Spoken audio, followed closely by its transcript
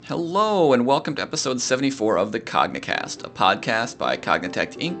Hello, and welcome to episode 74 of the Cognicast, a podcast by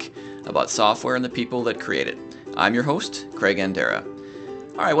Cognitect Inc. about software and the people that create it. I'm your host, Craig Andera.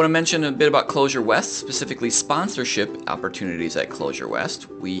 All right, I want to mention a bit about Clojure West, specifically sponsorship opportunities at Clojure West.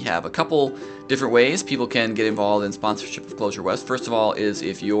 We have a couple different ways people can get involved in sponsorship of Clojure West. First of all is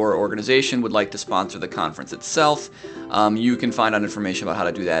if your organization would like to sponsor the conference itself, you can find out information about how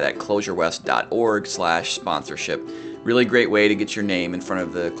to do that at clojurewest.org/sponsorship. Really great way to get your name in front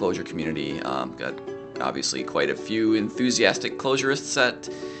of the Clojure community. Got obviously quite a few enthusiastic Clojurists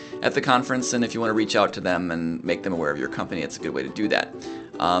at the conference, and if you want to reach out to them and make them aware of your company, it's a good way to do that.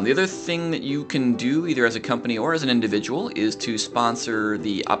 The other thing that you can do, either as a company or as an individual, is to sponsor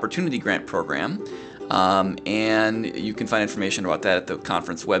the Opportunity Grant Program. And you can find information about that at the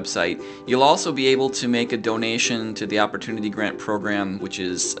conference website. You'll also be able to make a donation to the Opportunity Grant Program, which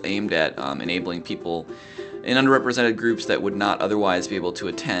is aimed at enabling people in underrepresented groups that would not otherwise be able to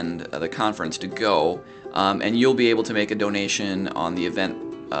attend the conference to go. And you'll be able to make a donation on the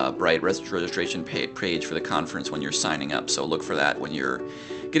Eventbrite registration page for the conference when you're signing up. So look for that when you're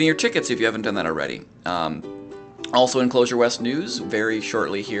getting your tickets if you haven't done that already. Also in Clojure West news, very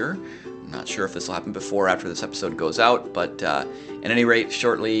shortly here. I'm not sure if this will happen before or after this episode goes out, but at any rate,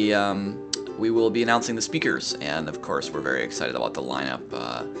 shortly we will be announcing the speakers. And of course, we're very excited about the lineup.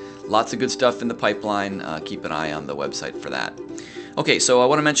 Lots of good stuff in the pipeline. Keep an eye on the website for that. Okay, so I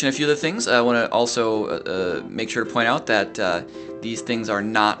want to mention a few other things. I want to also make sure to point out that these things are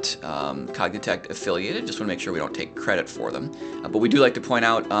not Cognitect affiliated. Just want to make sure we don't take credit for them. But we do like to point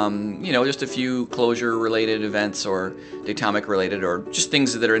out, just a few Clojure-related events or Datomic-related or just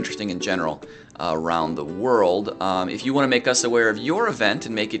things that are interesting in general around the world. If you want to make us aware of your event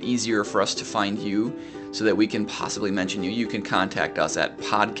and make it easier for us to find you so that we can possibly mention you, you can contact us at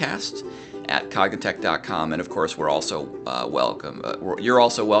podcast@cognitect.com, and of course we're also welcome. You're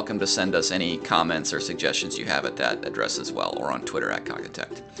also welcome to send us any comments or suggestions you have at that address as well, or on Twitter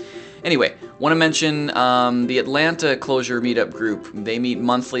 @Cognitect. Anyway, want to mention the Atlanta Clojure Meetup group. They meet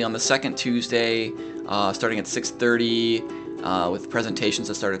monthly on the second Tuesday, starting at 6:30, with presentations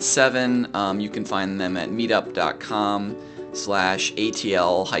that start at 7. You can find them at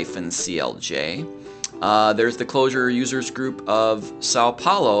meetup.com/ATL-CLJ. There's the Clojure users group of Sao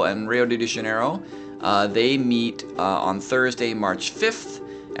Paulo and Rio de Janeiro. They meet on Thursday, March 5th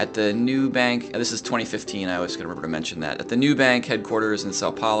at the Nubank. This is 2015, I always got to remember to mention that. At the Nubank headquarters in Sao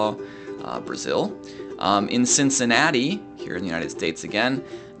Paulo, Brazil. In Cincinnati, here in the United States again,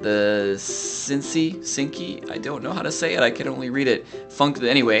 the Cincy, I don't know how to say it, I can only read it.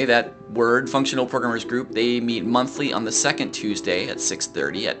 Anyway, that word, Functional Programmers Group, they meet monthly on the second Tuesday at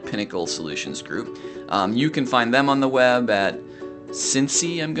 6:30 at Pinnacle Solutions Group. You can find them on the web at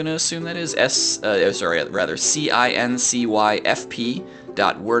Cincy, I'm going to assume that is,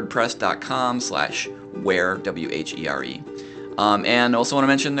 cincyfp.wordpress.com/where, WHERE. And also want to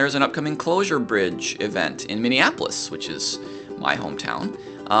mention there's an upcoming Clojure Bridge event in Minneapolis, which is my hometown.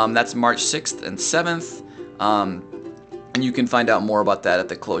 That's March 6th and 7th. And you can find out more about that at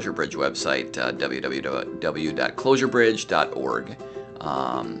the Clojure Bridge website, www.clojurebridge.org.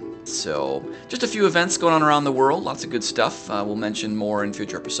 So just a few events going on around the world, lots of good stuff. We'll mention more in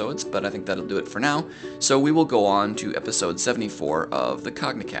future episodes, but I think that'll do it for now. So we will go on to episode 74 of the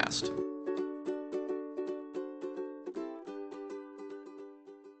Cognicast.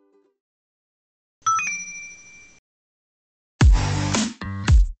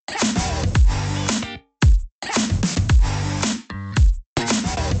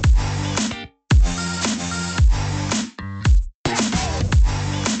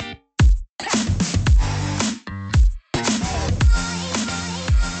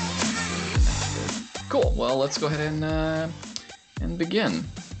 Cool. Well, let's go ahead and begin.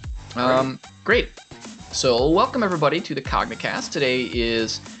 Great. So, welcome everybody to the Cognicast. Today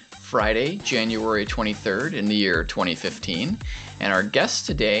is Friday, January 23rd in the year 2015, and our guest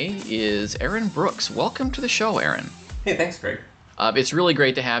today is Aaron Brooks. Welcome to the show, Aaron. Hey, thanks, Greg. It's really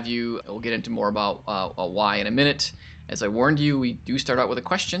great to have you. We'll get into more about why in a minute. As I warned you, we do start out with a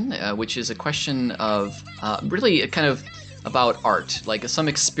question, which is a question of really kind of about art, like some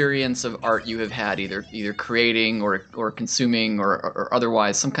experience of art you have had, either creating or consuming or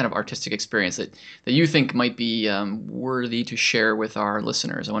otherwise, some kind of artistic experience that you think might be worthy to share with our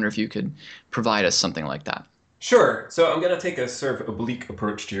listeners. I wonder if you could provide us something like that. Sure. So I'm going to take a sort of oblique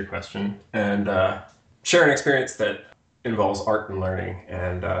approach to your question and share an experience that involves art and learning.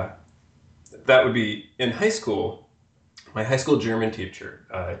 And that would be in high school. My high school German teacher,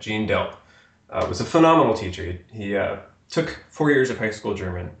 Gene Delp, was a phenomenal teacher. He took 4 years of high school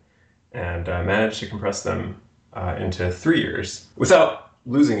German and managed to compress them into 3 years without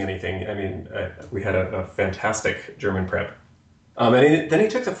losing anything. I mean, we had a fantastic German prep. Then he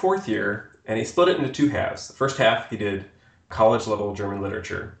took the fourth year and he split it into two halves. The first half he did college level German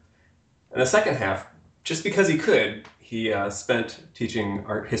literature. And the second half, just because he could, he spent teaching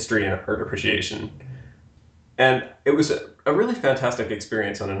art history and art appreciation. And it was a really fantastic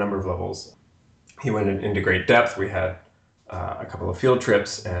experience on a number of levels. He went into great depth. We had a couple of field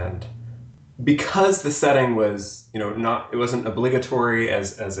trips, and because the setting was, it wasn't obligatory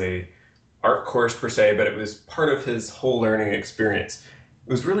as a art course per se, but it was part of his whole learning experience.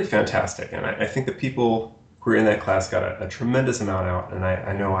 It was really fantastic, and I think the people who were in that class got a tremendous amount out, and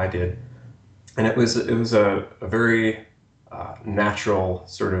I know I did. And it was a very natural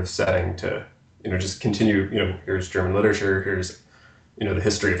sort of setting to just continue. Here's German literature, here's the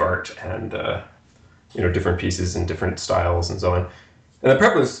history of art, and different pieces and different styles and so on. And the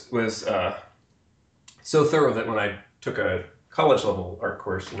prep was so thorough that when I took a college level art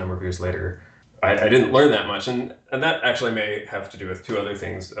course a number of years later, I didn't learn that much, and that actually may have to do with two other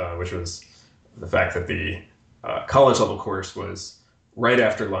things, which was the fact that the college level course was right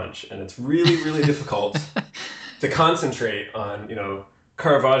after lunch, and it's really, really difficult to concentrate on,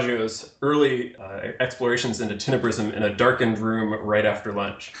 Caravaggio's early explorations into tenebrism in a darkened room right after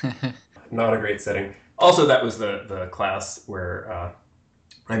lunch. Not a great setting. Also, that was the class where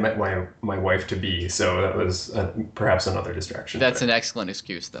I met my wife-to-be, so that was perhaps another distraction. That's an excellent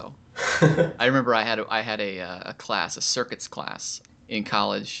excuse, though. I remember I had a class, a circuits class in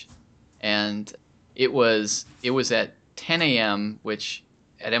college, and it was at 10 a.m., which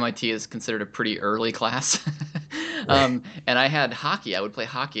at MIT is considered a pretty early class. And I had hockey. I would play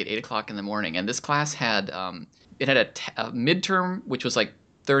hockey at 8 o'clock in the morning. And this class had a midterm, which was like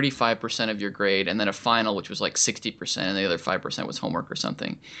 35% of your grade, and then a final, which was like 60%, and the other 5% was homework or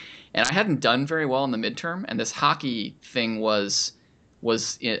something. And I hadn't done very well in the midterm, and this hockey thing was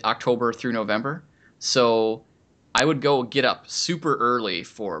in October through November. So I would go get up super early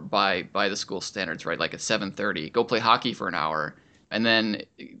by the school standards, right? Like at 7:30, go play hockey for an hour, and then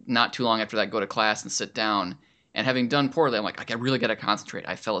not too long after that, go to class and sit down. And having done poorly, I'm like, I really got to concentrate.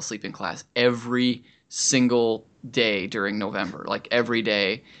 I fell asleep in class every single day during November, like every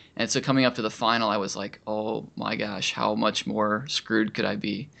day. And so coming up to the final, I was like, oh my gosh, how much more screwed could I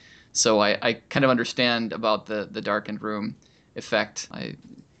be? So I kind of understand about the darkened room effect. I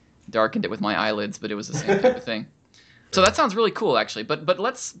darkened it with my eyelids, but it was the same type of thing. So that sounds really cool, actually. But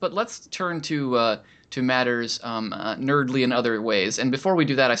let's turn to matters nerdly in other ways. And before we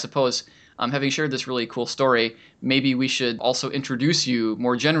do that, I suppose, having shared this really cool story, maybe we should also introduce you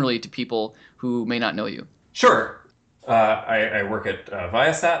more generally to people who may not know you. Sure. I work at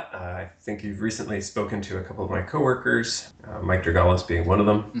Viasat. I think you've recently spoken to a couple of my coworkers, Mike Dragalis being one of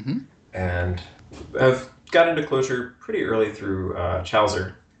them. Mm-hmm. And I've got into Clojure pretty early through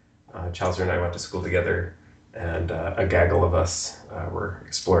Chowser. Chowser and I went to school together, and a gaggle of us were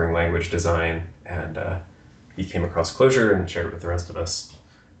exploring language design, and he came across Clojure and shared it with the rest of us.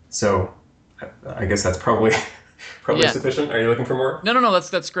 So I guess that's probably sufficient. Are you looking for more? No.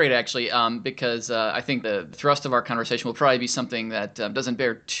 That's great, actually, because I think the thrust of our conversation will probably be something that doesn't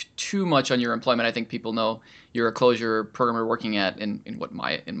bear too much on your employment. I think people know you're a Clojure programmer working at in what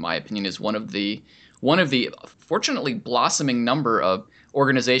in my opinion is one of the fortunately blossoming number of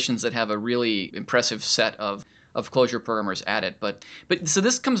organizations that have a really impressive set of Clojure programmers at it. But so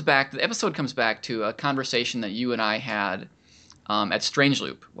this comes back. The episode comes back to a conversation that you and I had at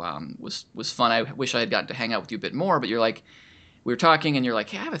Strangeloop. Was fun. I wish I had gotten to hang out with you a bit more, but we were talking and you're like,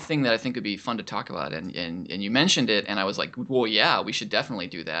 hey, I have a thing that I think would be fun to talk about. And you mentioned it, and I was like, well, yeah, we should definitely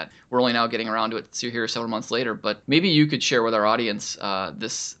do that. We're only now getting around to it here several months later, but maybe you could share with our audience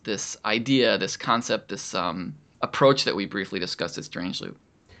this idea, this concept, this approach that we briefly discussed at Strangeloop.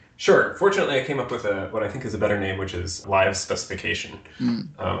 Sure. Fortunately, I came up with what I think is a better name, which is live specification.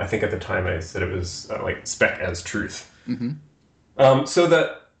 I think at the time I said it was like spec as truth. Mm-hmm. So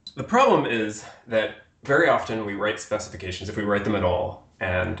the problem is that very often we write specifications, if we write them at all,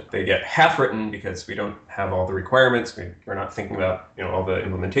 and they get half written because we don't have all the requirements. We're not thinking about all the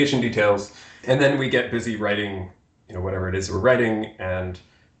implementation details, and then we get busy writing whatever it is we're writing, and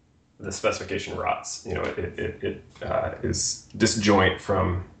the specification rots. It is disjoint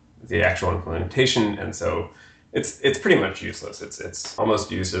from the actual implementation, and so it's pretty much useless. It's almost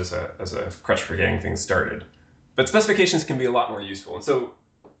used as a crutch for getting things started. But specifications can be a lot more useful. And so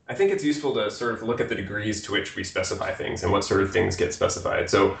I think it's useful to sort of look at the degrees to which we specify things and what sort of things get specified.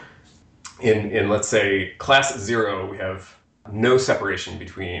 So in let's say, class 0, we have no separation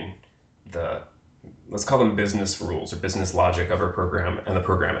between let's call them business rules or business logic of our program and the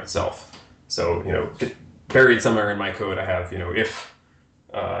program itself. So, buried somewhere in my code, I have, if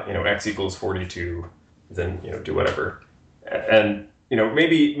x equals 42, then, do whatever. And,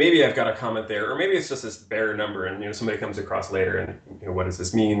 maybe I've got a comment there, or maybe it's just this bare number and, somebody comes across later and, what does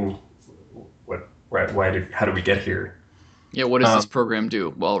this mean? How do we get here? Yeah, what does this program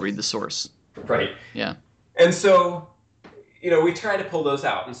do? Well, I'll read the source. Right. Yeah. And so, we try to pull those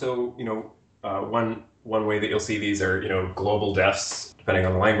out. And so, one way that you'll see these are, global defs, depending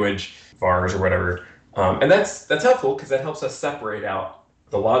on the language, vars or whatever. And that's helpful because that helps us separate out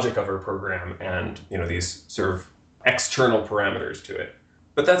the logic of our program and, these sort of external parameters to it.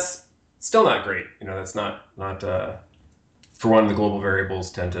 But that's still not great. That's not for one, the global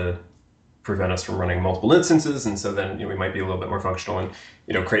variables tend to prevent us from running multiple instances. And so then, we might be a little bit more functional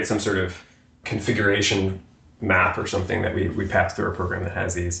and, create some sort of configuration map or something that we pass through our program that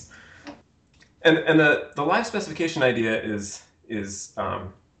has these. And the live specification idea is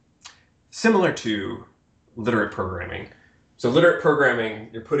similar to literate programming. So literate programming,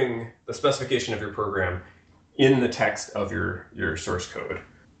 you're putting the specification of your program in the text of your source code.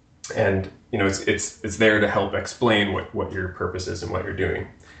 And it's there to help explain what your purpose is and what you're doing.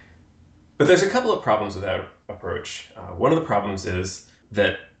 But there's a couple of problems with that approach. One of the problems is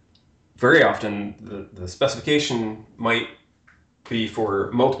that very often the specification might be for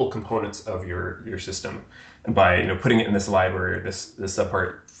multiple components of your system. And by putting it in this library, this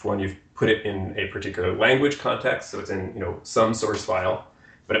subpart, for when you've put it in a particular language context, so it's in some source file,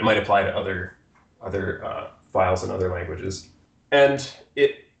 but it might apply to other files in other languages. And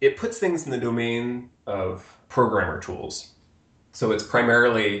it puts things in the domain of programmer tools. So it's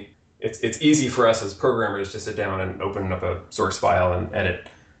primarily, it's easy for us as programmers to sit down and open up a source file and edit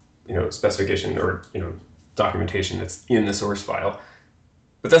specification or documentation that's in the source file.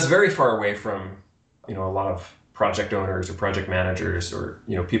 But that's very far away from a lot of project owners or project managers or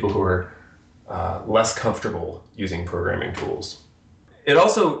people who are less comfortable using programming tools. It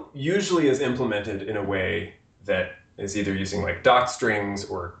also usually is implemented in a way that is either using like doc strings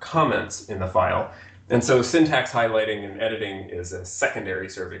or comments in the file. And so syntax highlighting and editing is a secondary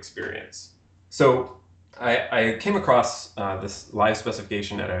sort of experience. So I came across this live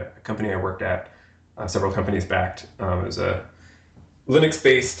specification at a company I worked at, several companies backed. It was a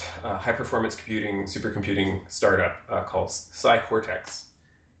Linux-based high-performance computing, supercomputing startup called SciCortex.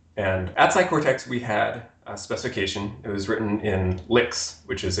 And at SciCortex, we had a specification. It was written in LIX,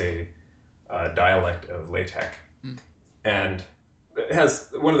 which is a dialect of LaTeX. And it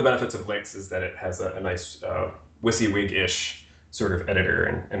has, one of the benefits of LIX is that it has a nice WYSIWYG-ish sort of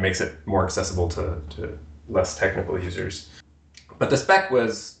editor and makes it more accessible to less technical users. But the spec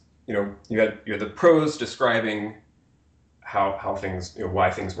was, you had the prose describing how things,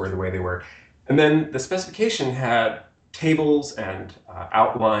 why things were the way they were. And then the specification had tables and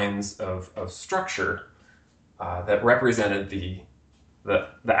outlines of structure that represented the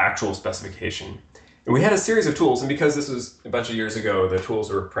actual specification. And we had a series of tools, and because this was a bunch of years ago, the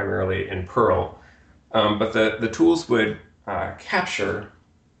tools were primarily in Perl. But the tools would capture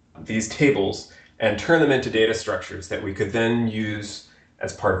these tables and turn them into data structures that we could then use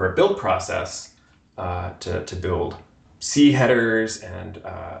as part of our build process to build C headers and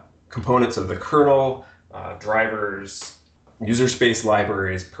components of the kernel, drivers, user space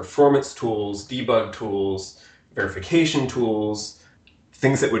libraries, performance tools, debug tools, verification tools,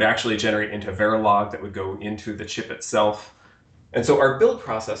 things that would actually generate into Verilog that would go into the chip itself. And so our build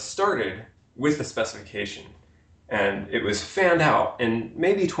process started with the specification. And it was fanned out in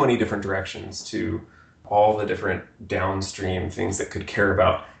maybe 20 different directions to all the different downstream things that could care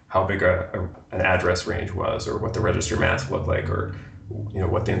about how big an address range was, or what the register mask looked like, or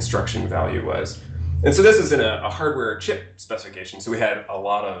what the instruction value was. And so this is in a hardware chip specification. So we had a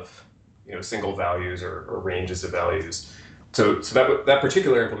lot of single values or ranges of values. So that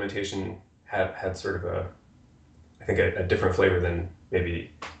particular implementation had sort of a different flavor than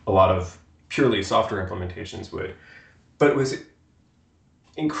maybe a lot of purely software implementations would. But it was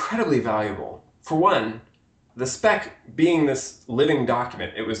incredibly valuable. For one, the spec being this living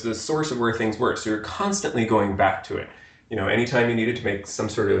document, it was the source of where things were. So you're constantly going back to it. Anytime you needed to make some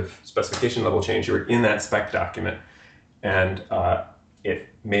sort of specification level change, you were in that spec document. And it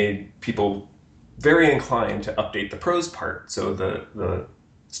made people very inclined to update the prose part. So the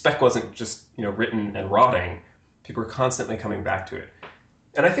spec wasn't just written and rotting. People were constantly coming back to it.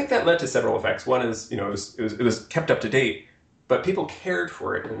 And I think that led to several effects. One is, it was kept up to date, but people cared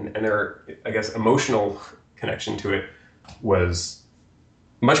for it, and their, I guess, emotional connection to it was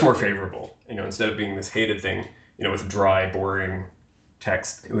much more favorable. Instead of being this hated thing, with dry, boring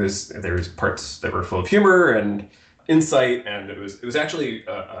text, there was parts that were full of humor and insight, and it was actually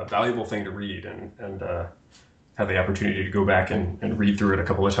a valuable thing to read, and had the opportunity to go back and read through it a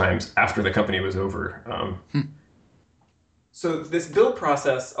couple of times after the company was over. So this build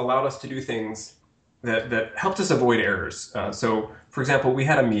process allowed us to do things that helped us avoid errors. So, for example, we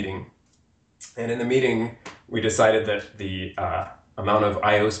had a meeting, and in the meeting, we decided that the amount of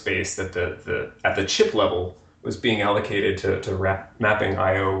I/O space that at the chip level was being allocated to mapping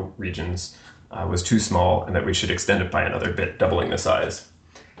I/O regions was too small, and that we should extend it by another bit, doubling the size.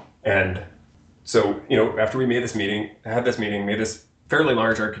 And so, after we made this meeting, made this fairly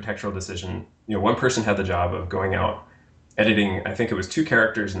large architectural decision. One person had the job of going out, editing, I think it was 2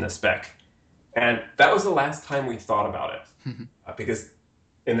 characters in the spec. And that was the last time we thought about it. Because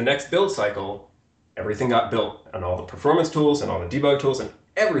in the next build cycle, everything got built, and all the performance tools and all the debug tools and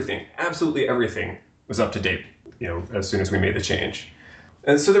everything, absolutely everything was up to date, as soon as we made the change.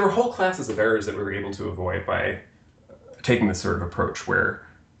 And so there were whole classes of errors that we were able to avoid by taking this sort of approach where,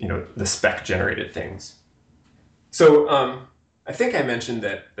 the spec generated things. So I think I mentioned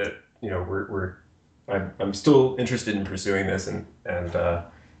that I'm still interested in pursuing this, and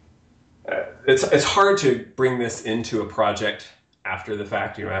it's hard to bring this into a project after the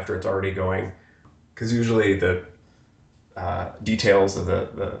fact, after it's already going, because usually the details of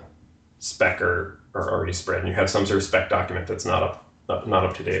the spec are already spread, and you have some sort of spec document that's not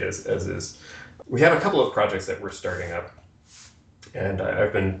up to date as is. We have a couple of projects that we're starting up, and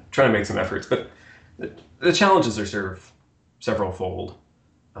I've been trying to make some efforts, but the challenges are sort of several-fold.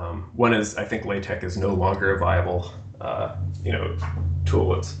 One is, I think LaTeX is no longer a viable,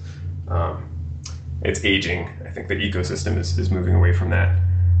 tool. It's aging. I think the ecosystem is moving away from that.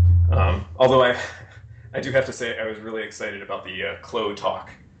 Although I do have to say I was really excited about the Clo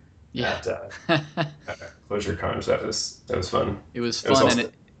talk at ClojureCon. That was fun. It was fun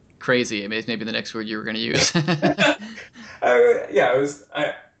and crazy. Maybe the next word you were going to use. It was.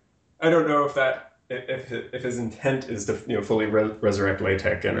 I don't know if his intent is to fully resurrect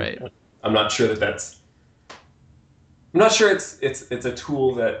LaTeX, and right. I'm not sure that's. I'm not sure it's a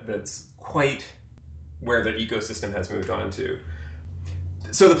tool that's quite where the ecosystem has moved on to.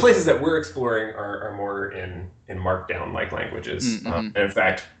 So the places that we're exploring are more in Markdown-like languages. Mm-hmm. And in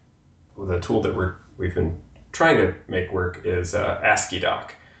fact, the tool that we've been trying to make work is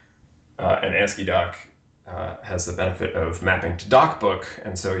AsciiDoc. And AsciiDoc has the benefit of mapping to DocBook,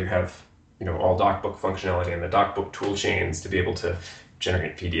 and so you have all DocBook functionality and the DocBook tool chains to be able to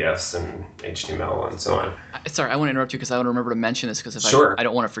generate PDFs and HTML and so on. Sorry, I want to interrupt you because I want to remember to mention this because Sure. I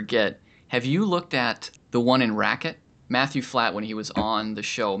don't want to forget. Have you looked at the one in Racket? Matthew Flatt, when he was on the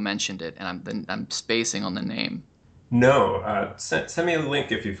show, mentioned it, and I'm spacing on the name. No, send me a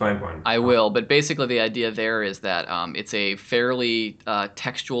link if you find one. I will, but basically the idea there is that it's a fairly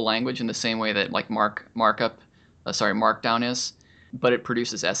textual language in the same way that like Markdown is, but it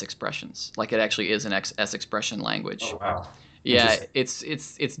produces S expressions. Like it actually is an S expression language. Oh, wow. Yeah,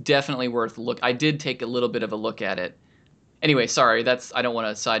 it's definitely worth look. I did take a little bit of a look at it. Anyway, sorry, I don't want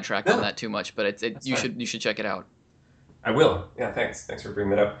to sidetrack on that too much, but you should check it out. I will. Yeah, thanks. Thanks for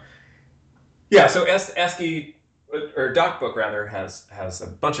bringing that up. Yeah, so ASCII or DocBook rather has a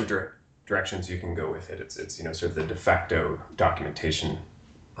bunch of directions you can go with it. It's sort of the de facto documentation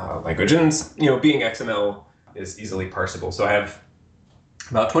language, and being XML is easily parsable. So I have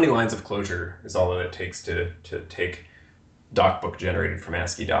about 20 lines of Clojure is all that it takes to take DocBook generated from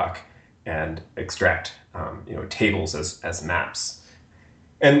AsciiDoc and extract tables as maps.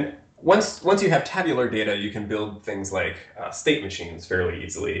 And once you have tabular data, you can build things like state machines fairly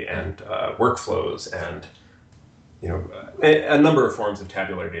easily, and workflows, and a number of forms of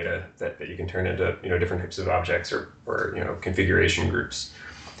tabular data that you can turn into different types of objects or configuration groups.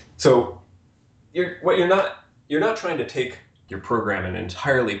 So you're not trying to take your program and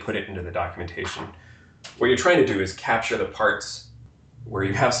entirely put it into the documentation. What you're trying to do is capture the parts where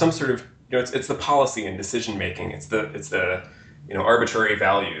you have some sort of it's the policy and decision making. It's the arbitrary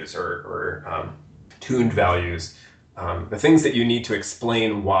values or tuned values, the things that you need to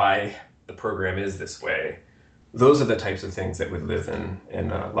explain why the program is this way. Those are the types of things that would live in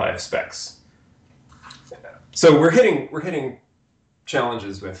live specs. So we're hitting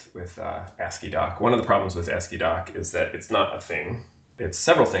challenges with AsciiDoc. One of the problems with AsciiDoc is that it's not a thing. It's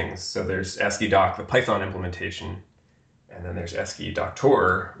several things. So there's AsciiDoc, the Python implementation, and then there's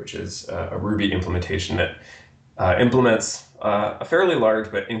AsciiDoctor, which is a Ruby implementation that implements a fairly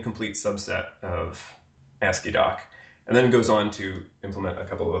large but incomplete subset of AsciiDoc, and then goes on to implement a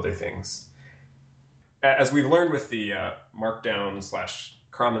couple of other things. As we've learned with the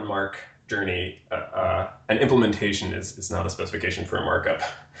Markdown/CrommenMark journey, an implementation is not a specification for a markup.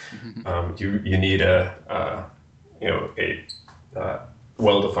 You need a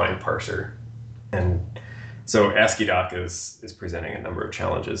well-defined parser, and So AsciiDoc is presenting a number of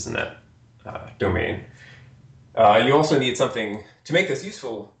challenges in that domain. You also need something to make this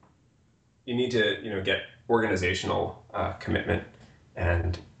useful. You need to get organizational commitment,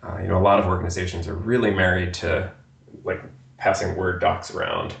 and a lot of organizations are really married to like passing Word docs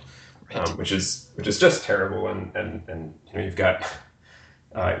around, Right. which is just terrible. And you've got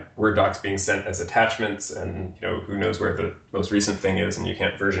Word docs being sent as attachments, and who knows where the most recent thing is, and you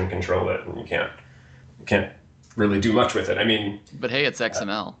can't version control it, and you can't really do much with it. I mean, But hey, it's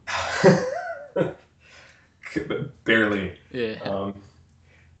XML. barely. Yeah.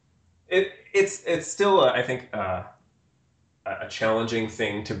 It's still I think a challenging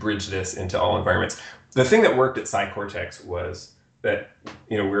thing to bridge this into all environments. The thing that worked at PsyCortex was that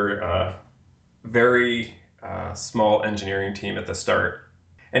we're a very small engineering team at the start,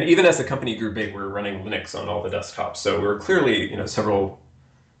 and even as the company grew big, we were running Linux on all the desktops. So we were clearly several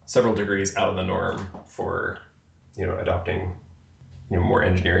degrees out of the norm for adopting more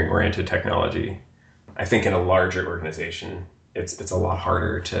engineering oriented technology. I think in a larger organization, it's a lot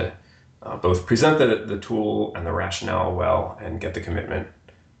harder to both present the tool and the rationale well and get the commitment.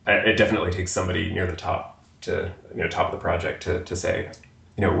 It definitely takes somebody near the top top of the project to say,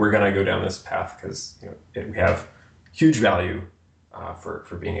 we're going to go down this path because we have huge value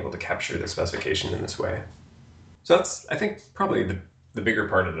for being able to capture the specification in this way. So that's, I think, probably the bigger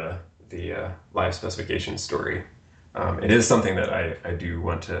part of the live specification story. It is something that I do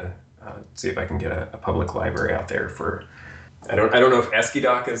want to see if I can get a public library out there for. I don't know if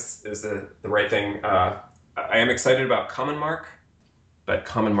AsciiDoc is the right thing. I am excited about CommonMark, but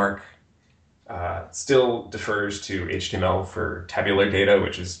CommonMark still defers to HTML for tabular data,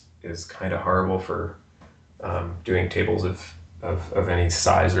 which is kind of horrible for doing tables of any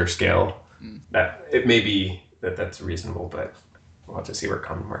size or scale. That it may be that's reasonable, but we'll have to see where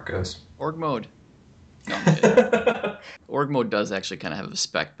CommonMark goes. Org mode. No, I'm kidding. Org mode does actually kind of have a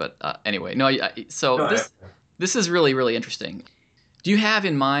spec, but anyway, this is really, really interesting. Do you have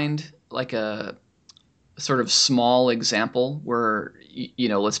in mind like a sort of small example where,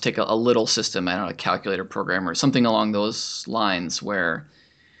 let's take a little system, I don't know, a calculator program or something along those lines where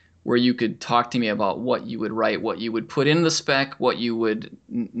you could talk to me about what you would write, what you would put in the spec, what you would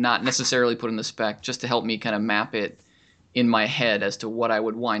not necessarily put in the spec, just to help me kind of map it in my head as to what I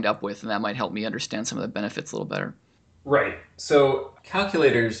would wind up with, and that might help me understand some of the benefits a little better. Right. So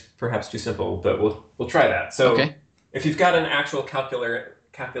calculator's perhaps too simple, but we'll try that. So Okay. If you've got an actual calculator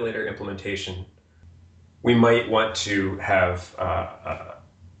implementation, we might want to have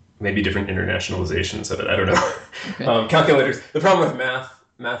maybe different internationalizations of it. I don't know. Okay. Calculators. The problem with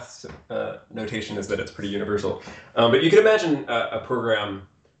math notation is that it's pretty universal. But you could imagine a program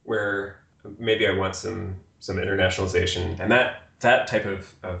where maybe I want some internationalization, and that type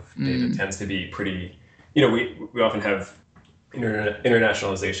of data tends to be pretty. We often have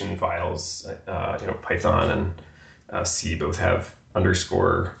internationalization files. Python and C both have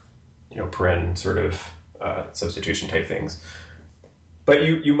underscore, paren sort of substitution type things. But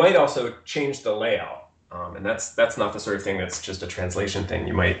you might also change the layout, and that's not the sort of thing that's just a translation thing.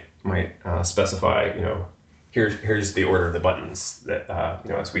 You might specify, here's the order of the buttons that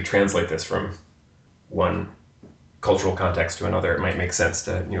as we translate this from one cultural context to another, it might make sense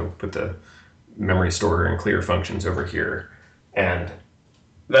to put the memory store and clear functions over here, and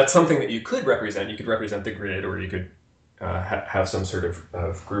that's something that you could represent. You could represent the grid, or you could have some sort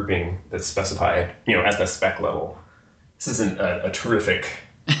of grouping that's specified, at the spec level. This isn't a terrific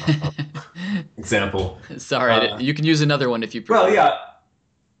example. Sorry, you can use another one if you prefer. Well, yeah.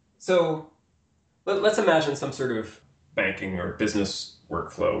 So let's imagine some sort of banking or business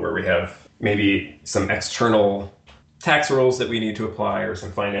workflow where we have maybe some external tax rules that we need to apply, or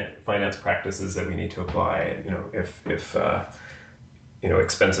some finance practices that we need to apply. If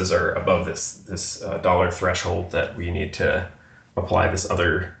expenses are above this dollar threshold, that we need to apply this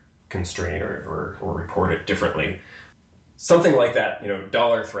other constraint or report it differently. Something like that,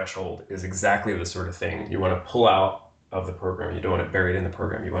 dollar threshold is exactly the sort of thing you want to pull out of the program. You don't want it buried in the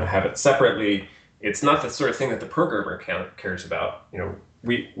program. You want to have it separately. It's not the sort of thing that the programmer cares about.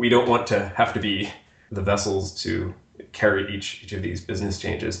 We don't want to have to be the vessels to carry each of these business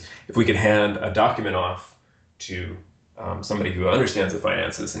changes. If we could hand a document off to somebody who understands the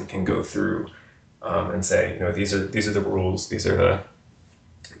finances and can go through and say, these are the rules, these are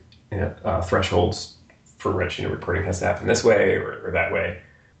the thresholds for which reporting has to happen this way or that way,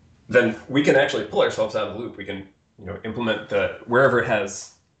 then we can actually pull ourselves out of the loop. We can implement wherever it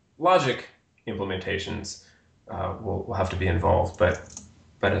has logic implementations, we'll have to be involved. But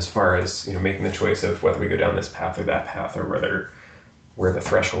as far as making the choice of whether we go down this path or that path, or whether where the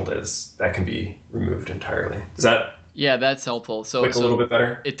threshold is, that can be removed entirely. Does that Yeah, that's helpful. click a little bit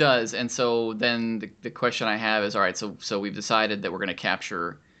better? It does. And so then the question I have is, all right, so we've decided that we're going to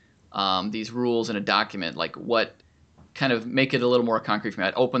capture these rules in a document. Like, what kind of make it a little more concrete for me?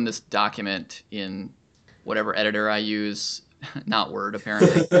 I'd open this document in whatever editor I use, not Word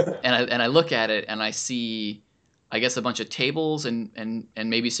apparently, and I look at it and I see, I guess, a bunch of tables and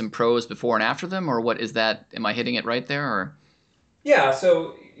maybe some prose before and after them, or what is that? Am I hitting it right there? Or Yeah,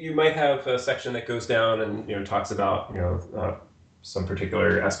 so you might have a section that goes down and talks about some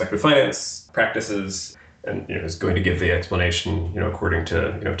particular aspect of finance practices, and is going to give the explanation according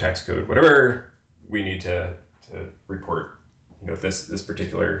to tax code, whatever we need to report this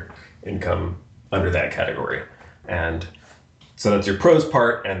particular income under that category, and so that's your prose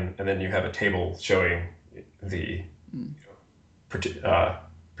part, and then you have a table showing the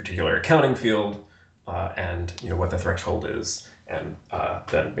particular accounting field, and what the threshold is, and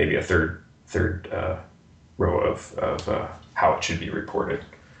then maybe a third row of how it should be reported.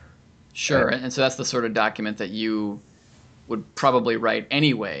 sure. And so that's the sort of document that you would probably write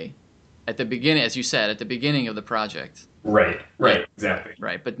anyway at the beginning, as you said, at the beginning of the project. Right, exactly.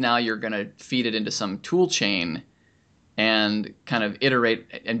 Right. But now you're going to feed it into some tool chain and kind of iterate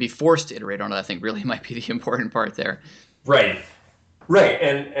and be forced to iterate on it, I think really might be the important part there. Right.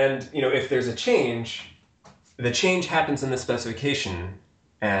 And if there's a change, the change happens in the specification,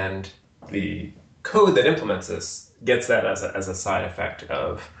 and the code that implements this gets that as a side effect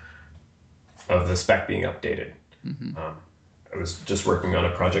of the spec being updated. Mm-hmm. I was just working on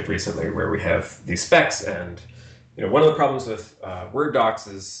a project recently where we have these specs, and one of the problems with Word docs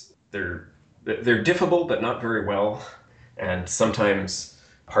is they're diffable but not very well, and sometimes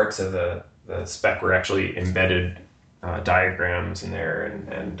parts of the spec were actually embedded diagrams in there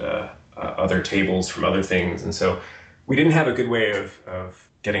and other tables from other things, and so we didn't have a good way of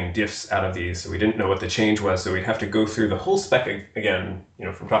getting diffs out of these, so we didn't know what the change was, so we'd have to go through the whole spec again,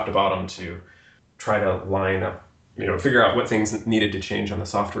 from top to bottom, to try to line up, figure out what things needed to change on the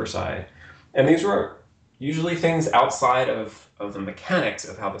software side. And these were usually things outside of the mechanics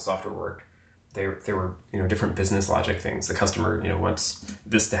of how the software worked. They were different business logic things. The customer wants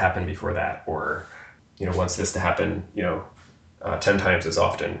this to happen before that, or wants this to happen 10 times as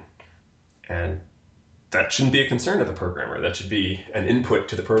often, and that shouldn't be a concern to the programmer. That should be an input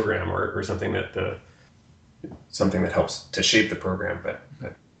to the program, or something that helps to shape the program, but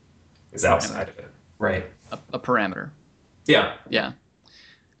is outside of it. Right. A parameter. Yeah. Yeah.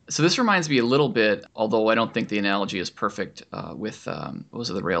 So this reminds me a little bit, although I don't think the analogy is perfect, with what was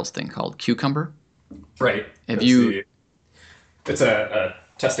it, the Rails thing called Cucumber? Right. It's a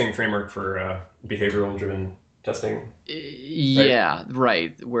testing framework for behavioral-driven testing. Yeah,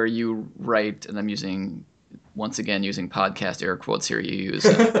 right. Where you write, and I'm once again using podcast air quotes here, you use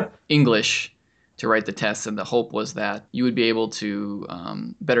English to write the tests, and the hope was that you would be able to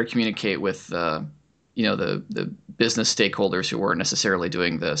better communicate with the business stakeholders who weren't necessarily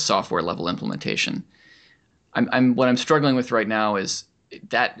doing the software level implementation. What I'm struggling with right now is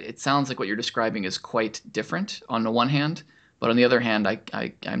that it sounds like what you're describing is quite different on the one hand, but on the other hand,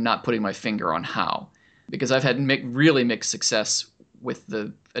 I'm not putting my finger on how, because I've had really mixed success with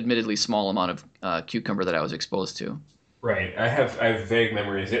the admittedly small amount of Cucumber that I was exposed to. Right. I have vague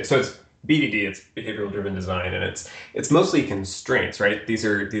memories. So it's BDD, it's behavioral driven design, and it's mostly constraints, right? These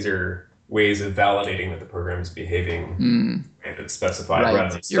are ways of validating that the program is behaving and it's specified, right,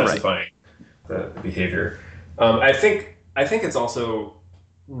 rather than specifying the behavior. I think it's also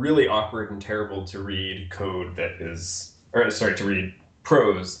really awkward and terrible to read code to read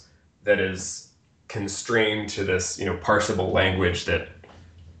prose that is constrained to this parsable language that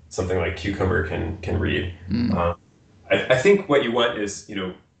something like Cucumber can read. I think what you want is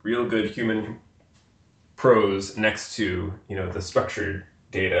real good human prose next to the structured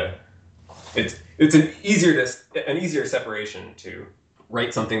data. It's an easier separation to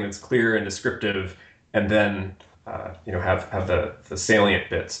write something that's clear and descriptive, and then have the salient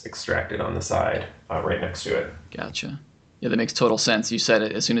bits extracted on the side right next to it. Gotcha. Yeah, that makes total sense. You said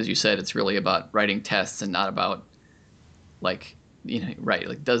it as soon as you said it's really about writing tests and not about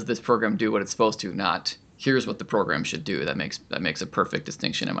does this program do what it's supposed to? Not here's what the program should do. That makes a perfect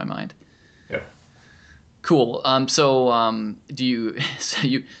distinction in my mind. Yeah. Cool. So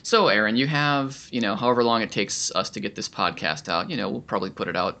Aaron, you have, however long it takes us to get this podcast out, we'll probably put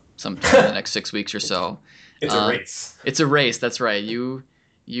it out sometime in the next 6 weeks or so. It's a race. It's a race. That's right.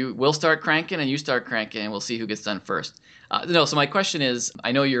 We'll start cranking and you start cranking and we'll see who gets done first. So my question is,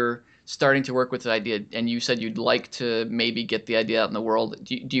 I know you're starting to work with the idea and you said you'd like to maybe get the idea out in the world.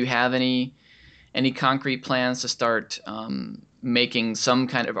 Do you have any concrete plans to start, making some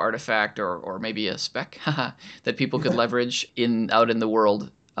kind of artifact or maybe a spec that people could leverage out in the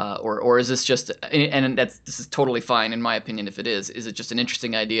world? Or is this just, and this is totally fine in my opinion if it is it just an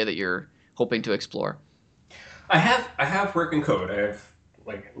interesting idea that you're hoping to explore? I have working code. I have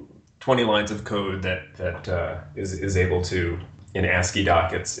like 20 lines of code that is able to, in ASCII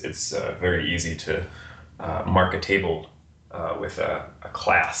doc, it's very easy to mark a table with a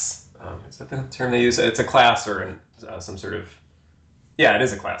class. Is that the term they use? It's a class or some sort of, yeah, it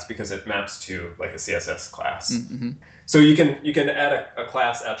is a class because it maps to like a CSS class. Mm-hmm. So you can add a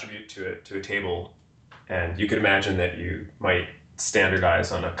class attribute to a table, and you could imagine that you might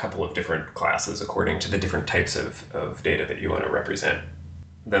standardize on a couple of different classes according to the different types of data that you want to represent.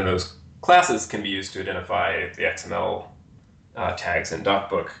 Then those classes can be used to identify the XML tags in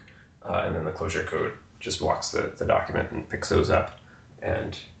DocBook, and then the Clojure code just walks the document and picks those up.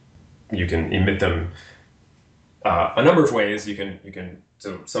 And you can emit them a number of ways.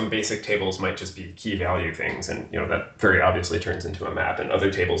 So some basic tables might just be key value things, and that very obviously turns into a map. And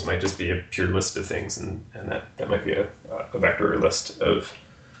other tables might just be a pure list of things, and that might be a vector list of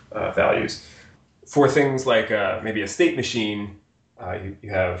values. For things like maybe a state machine, you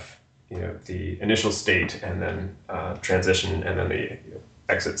have the initial state and then transition and then the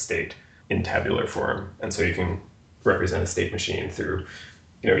exit state in tabular form, and so you can represent a state machine through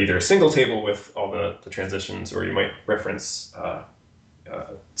either a single table with all the transitions, or you might reference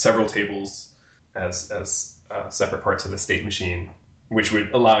several tables as separate parts of the state machine, which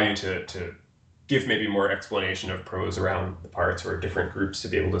would allow you to give maybe more explanation of prose around the parts or different groups to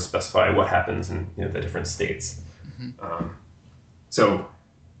be able to specify what happens in the different states. Mm-hmm. So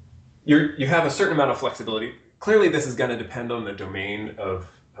you have a certain amount of flexibility. Clearly, this is going to depend on the domain of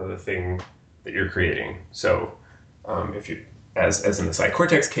the thing that you're creating. So if you, as in the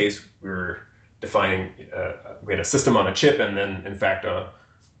PsiCortex case, we were defining, we had a system on a chip, and then in fact a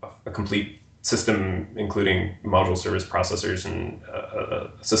complete system including module service processors and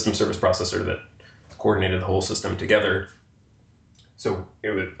a system service processor that coordinated the whole system together. So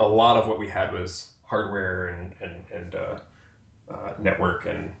a lot of what we had was hardware and network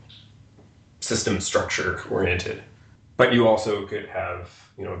and system structure oriented. But you also could have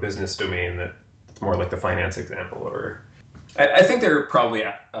a business domain that's more like the finance example. Or I think there are probably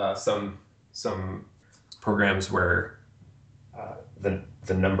some programs where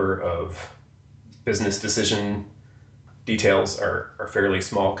the number of business decision details are fairly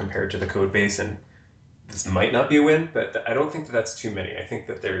small compared to the code base, and this might not be a win, but I don't think that's too many. I think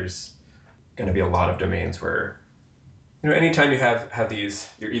that there's going to be a lot of domains where anytime you have these,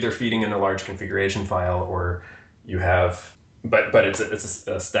 you're either feeding in a large configuration file, or you have but it's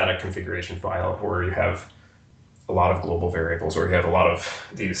a static configuration file, or you have a lot of global variables, or you have a lot of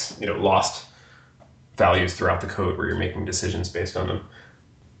these lost values throughout the code where you're making decisions based on them.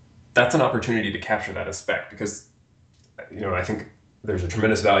 That's an opportunity to capture that as spec, because I think there's a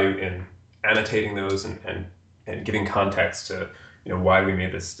tremendous value in annotating those and giving context to why we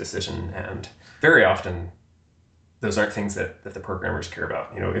made this decision. And very often those aren't things that the programmers care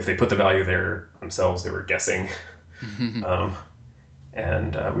about. If they put the value there themselves, they were guessing.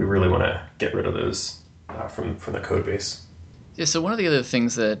 And we really want to get rid of those from the code base. Yeah, so one of the other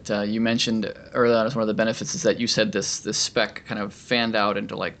things that you mentioned early on as one of the benefits is that you said this spec kind of fanned out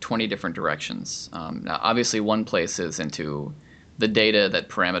into like 20 different directions. Now, obviously, one place is into the data that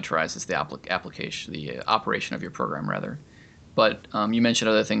parameterizes the application, the operation of your program, rather. But you mentioned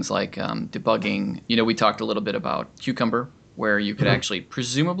other things like debugging. We talked a little bit about Cucumber, where you could actually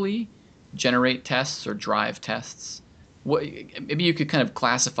presumably generate tests or drive tests. Maybe you could kind of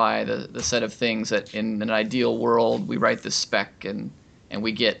classify the set of things that in an ideal world we write this spec and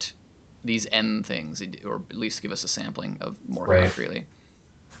we get these N things, or at least give us a sampling of more concretely.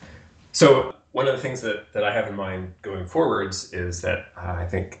 So one of the things that I have in mind going forwards is that I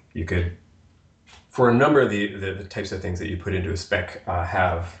think you could, for a number of the types of things that you put into a spec,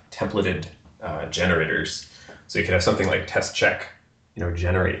 have templated generators. So you could have something like test check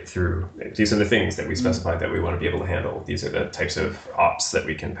generate through, these are the things that we specified that we want to be able to handle. These are the types of ops that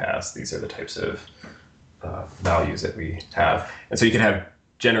we can pass. These are the types of values that we have. And so you can have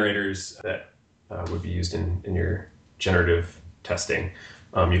generators that would be used in your generative testing.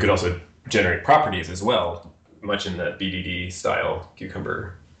 You could also generate properties as well, much in the BDD style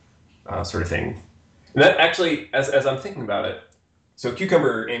Cucumber sort of thing. And that actually, as I'm thinking about it, so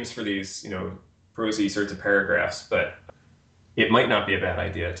Cucumber aims for these, prosy sorts of paragraphs, but it might not be a bad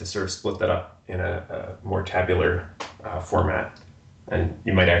idea to sort of split that up in a more tabular format. And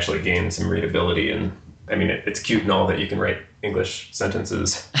you might actually gain some readability. And I mean, it's cute and all that you can write English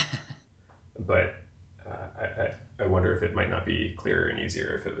sentences, but I wonder if it might not be clearer and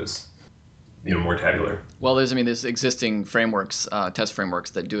easier if it was, more tabular. Well, there's existing frameworks, test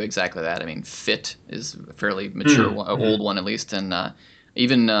frameworks that do exactly that. I mean, Fit is a fairly mature one, Mm-hmm. old one at least, and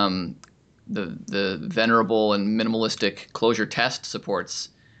even the venerable and minimalistic Clojure test supports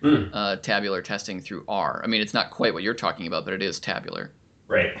tabular testing through R. I mean, it's not quite what you're talking about, but it is tabular.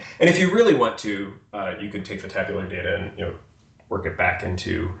 Right. And if you really want to, you could take the tabular data and work it back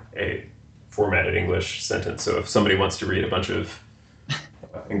into a formatted English sentence. So if somebody wants to read a bunch of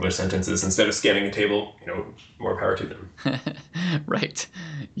English sentences instead of scanning a table, more power to them. Right.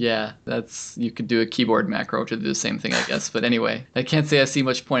 Yeah, you could do a keyboard macro to do the same thing, I guess. But anyway, I can't say I see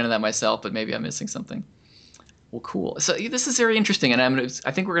much point in that myself, but maybe I'm missing something. Well, cool. So this is very interesting, and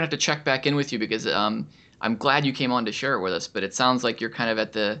I think we're gonna have to check back in with you because I'm glad you came on to share it with us. But it sounds like you're kind of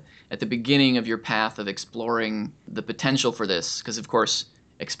at the beginning of your path of exploring the potential for this, because of course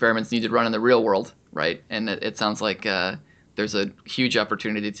experiments need to run in the real world, right? And it sounds like there's a huge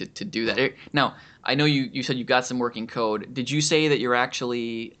opportunity to do that. Now, I know you said you got some working code. Did you say that you're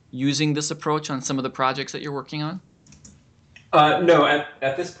actually using this approach on some of the projects that you're working on? No,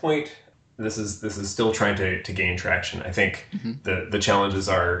 at this point, this is still trying to gain traction. I think the challenges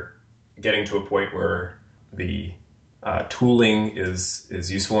are getting to a point where the tooling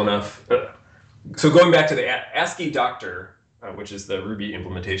is useful enough. So going back to the ASCII Doctor, which is the Ruby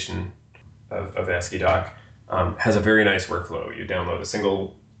implementation of ASCII Doc, has a very nice workflow. You download a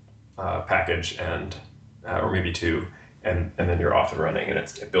single package and or maybe two, and then you're off and running, and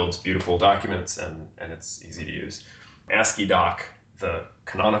it builds beautiful documents and it's easy to use. ASCII Doc, the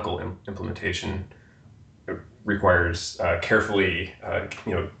canonical implementation, requires carefully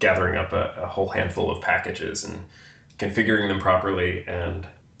gathering up a whole handful of packages and configuring them properly, and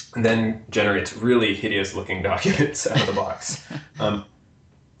then generates really hideous looking documents out of the box.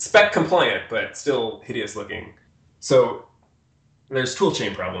 Spec compliant, but still hideous looking. So there's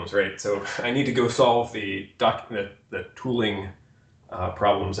toolchain problems, right? So I need to go solve the tooling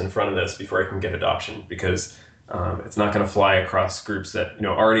problems in front of this before I can get adoption, because it's not going to fly across groups that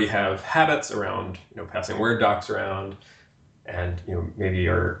already have habits around passing Word docs around, and maybe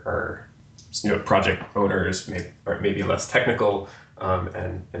are project owners are maybe less technical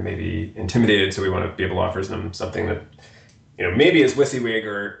and maybe intimidated. So we want to be able to offer them something that maybe is WYSIWYG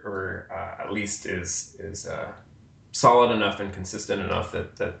or at least is solid enough and consistent enough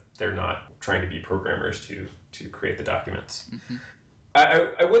that they're not trying to be programmers to create the documents. Mm-hmm.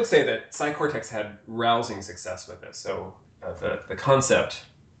 I would say that PsyCortex had rousing success with this. So the concept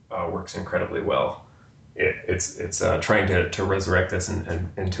works incredibly well. It's trying to resurrect this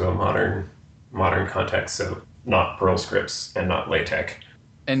into a modern context. So not Perl scripts and not LaTeX.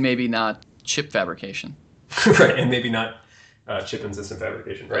 And maybe not chip fabrication. Right, and maybe not chip and system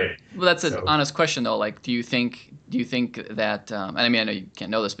fabrication, right? Well, that's an honest question, though. Like, do you think that? And I mean, I know you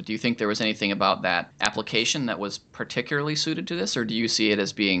can't know this, but do you think there was anything about that application that was particularly suited to this, or do you see it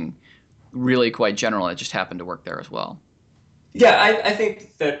as being really quite general and it just happened to work there as well? Yeah, I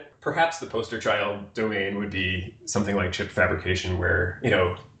think that perhaps the poster child domain would be something like chip fabrication, where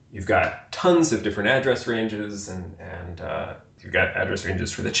you've got tons of different address ranges, and you've got address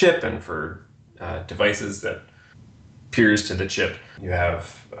ranges for the chip and for devices that peers to the chip. You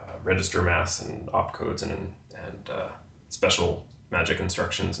have register mass and opcodes and special magic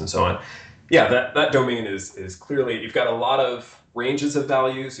instructions and so on. Yeah, that domain is clearly, you've got a lot of ranges of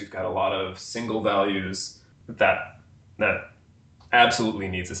values, you've got a lot of single values that absolutely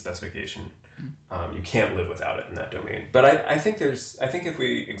needs a specification. You can't live without it in that domain. But I think if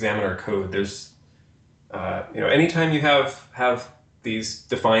we examine our code, there's anytime you have these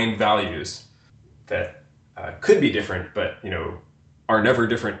defined values that could be different, but are never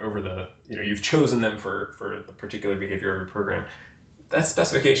different over the you've chosen them for the particular behavior of your program. That's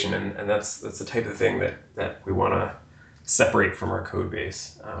specification, and that's the type of thing that we want to separate from our code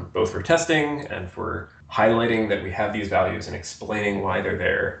base, both for testing and for highlighting that we have these values and explaining why they're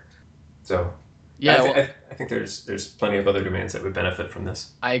there. So yeah, I think there's plenty of other domains that would benefit from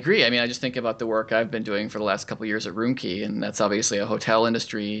this. I agree. I mean, I just think about the work I've been doing for the last couple of years at Roomkey, and that's obviously a hotel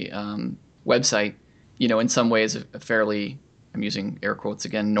industry website. In some ways, a fairly, I'm using air quotes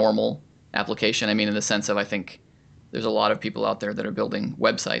again, normal application. I mean, in the sense of, I think there's a lot of people out there that are building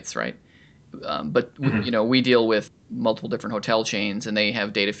websites, right? But we deal with multiple different hotel chains, and they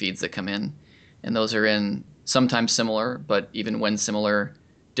have data feeds that come in, and those are in sometimes similar, but even when similar,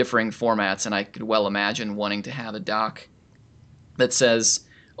 differing formats. And I could well imagine wanting to have a doc that says,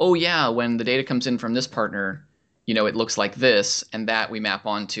 oh yeah, when the data comes in from this partner, it looks like this, and that we map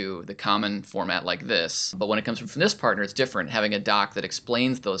onto the common format like this. But when it comes from this partner, it's different. Having a doc that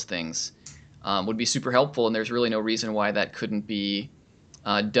explains those things would be super helpful. And there's really no reason why that couldn't be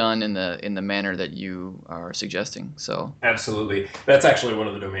done in the manner that you are suggesting. So Absolutely. That's actually one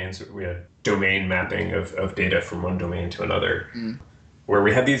of the domains. We had domain mapping of data from one domain to another, where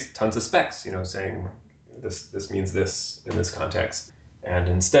we had these tons of specs, saying this means this in this context. And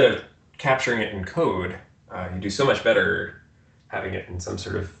instead of capturing it in code, you do so much better having it in some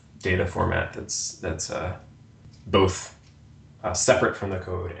sort of data format that's both separate from the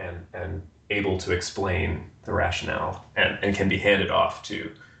code and able to explain the rationale and can be handed off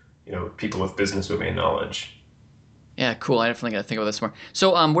to people with business domain knowledge. yeah, cool. I definitely got to think about this more.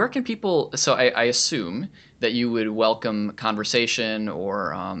 So, where can people? So, I assume that you would welcome conversation,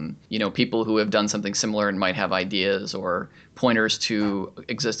 or people who have done something similar and might have ideas or pointers to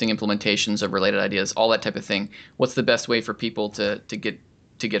existing implementations of related ideas, all that type of thing. What's the best way for people to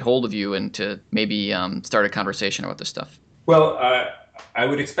get hold of you and to maybe start a conversation about this stuff? Well, I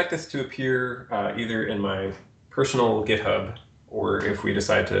would expect this to appear either in my personal GitHub, or if we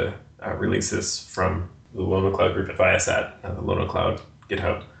decide to release this from the Lono Cloud group at Viasat, the Lono Cloud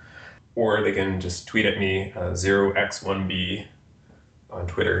GitHub, or they can just tweet at me 0x1b on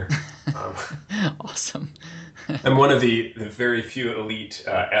Twitter. Awesome. I'm one of the very few elite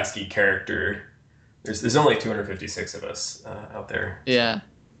ASCII character. There's only 256 of us out there. Yeah.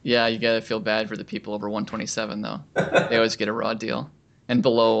 Yeah, you gotta feel bad for the people over 127 though. They always get a raw deal. And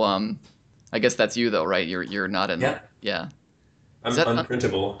below, I guess that's you though, right? You're not in. Yeah. Yeah. I'm Is that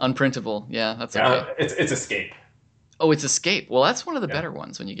unprintable. Unprintable? Yeah, that's okay. Yeah, it's Escape. Oh, it's Escape. Well, that's one of the better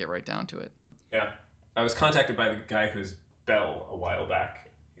ones when you get right down to it. Yeah. I was contacted by the guy who's Bell a while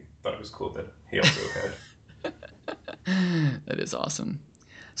back. He thought it was cool that he also had. That is awesome.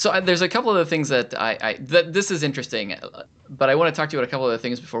 So there's a couple of the things that this is interesting, but I want to talk to you about a couple of the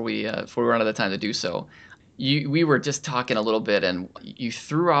things before we run out of time to do so. We were just talking a little bit, and you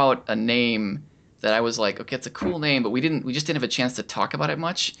threw out a name that I was like, okay, it's a cool name, but we just didn't have a chance to talk about it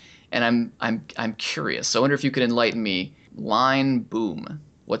much, and I'm curious. So I wonder if you could enlighten me. Line Boom.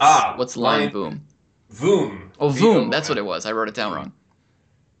 What's Line Boom? Voom. Oh, Voom. That's what it was. I wrote it down wrong.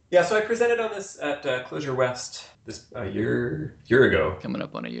 Yeah, so I presented on this at Clojure West a year ago. Coming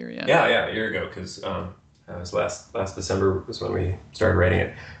up on a year, yeah. Yeah, a year ago, because it was last December was when we started writing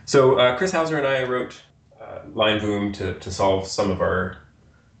it. So Chris Hauser and I wrote Line Boom to solve some of our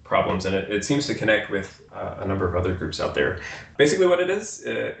problems, and it seems to connect with a number of other groups out there. Basically what it is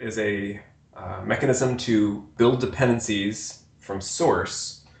a mechanism to build dependencies from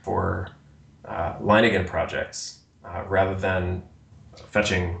source for Lineagen projects rather than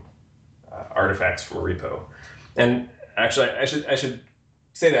fetching artifacts from repo. And actually, I should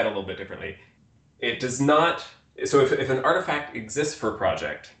say that a little bit differently. It does not. So if an artifact exists for a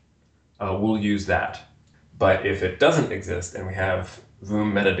project, we'll use that. But if it doesn't exist and we have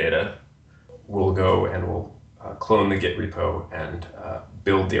Voom metadata, we'll go and we'll clone the Git repo and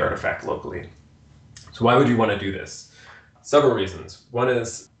build the artifact locally. So why would you want to do this? Several reasons. One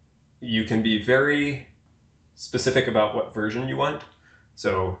is you can be very specific about what version you want.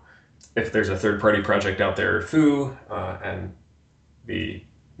 So if there's a third-party project out there, Foo, and the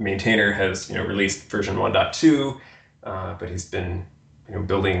maintainer has released version 1.2, but he's been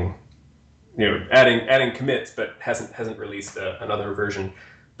building, adding commits, but hasn't released another version.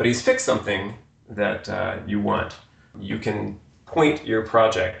 But he's fixed something that you want. You can point your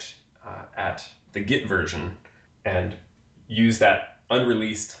project at the Git version and use that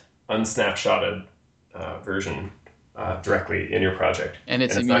unreleased, unsnapshotted version directly in your project. And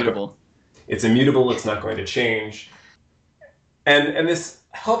it's immutable. It's immutable. It's not going to change. And this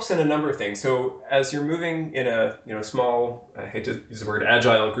helps in a number of things. So as you're moving in a small, I hate to use the word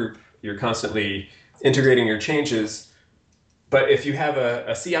agile group, you're constantly integrating your changes. But if you have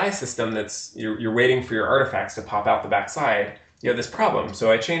a CI system that's you're waiting for your artifacts to pop out the backside, you have this problem.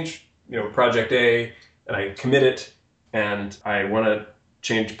 So I change project A and I commit it, and I want to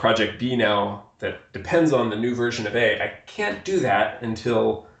change project B now that depends on the new version of A. I can't do that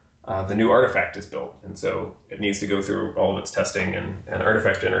until the new artifact is built. And so it needs to go through all of its testing and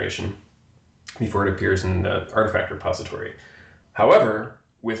artifact generation before it appears in the artifact repository. However,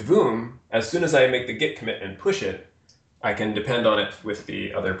 with Voom, as soon as I make the Git commit and push it, I can depend on it with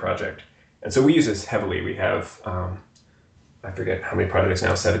the other project. And so we use this heavily. We have, I forget how many projects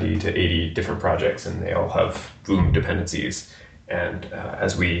now, 70 to 80 different projects, and they all have Voom dependencies. And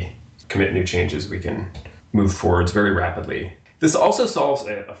as we commit new changes, we can move forwards very rapidly. This also solves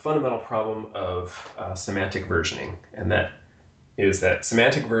a fundamental problem of semantic versioning, and that is that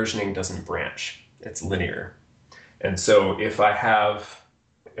semantic versioning doesn't branch. It's linear. And so if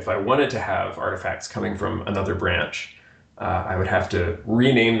I wanted to have artifacts coming from another branch, I would have to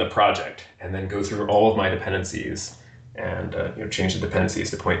rename the project and then go through all of my dependencies and change the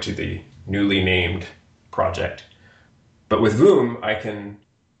dependencies to point to the newly named project. But with Voom, I can,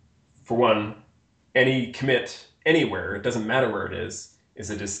 for one, any commit anywhere, it doesn't matter where it is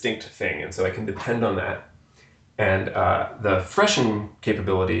a distinct thing. And so I can depend on that. And the freshen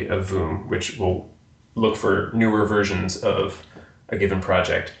capability of Voom, which will look for newer versions of a given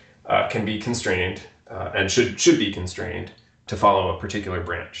project, can be constrained and should be constrained to follow a particular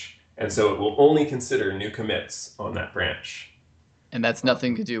branch. And so it will only consider new commits on that branch. And that's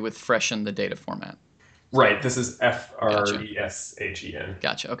nothing to do with freshen the data format. Right. This is Freshen.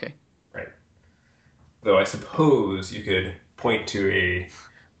 Gotcha. Okay. Right. Though I suppose you could point to a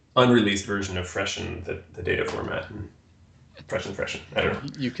unreleased version of Freshen, the data format, and Freshen. I don't know.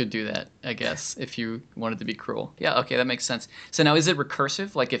 You could do that, I guess, if you wanted to be cruel. Yeah. Okay, that makes sense. So now, is it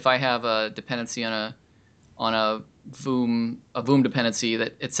recursive? Like if I have a dependency on a Voom dependency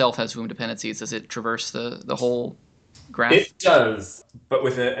that itself has Voom dependencies, does it traverse the whole graph? It does, but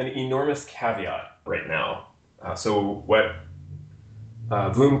with an enormous caveat right now. So what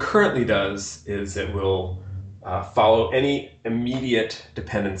Voom currently does is it will follow any immediate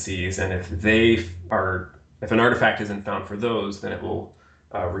dependencies, and if an artifact isn't found for those, then it will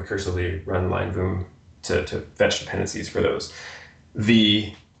recursively run line Voom to fetch dependencies for those.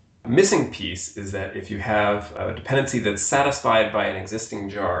 The missing piece is that if you have a dependency that's satisfied by an existing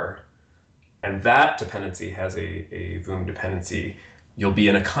jar, and that dependency has a Voom dependency, you'll be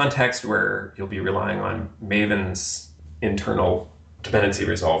in a context where you'll be relying on Maven's internal dependency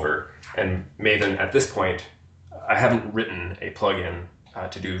resolver. And Maven, at this point, I haven't written a plugin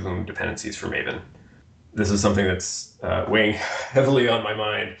to do Voom dependencies for Maven. This is something that's weighing heavily on my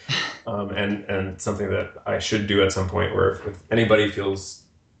mind, and something that I should do at some point, where if anybody feels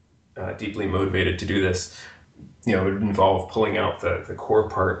deeply motivated to do this, it would involve pulling out the core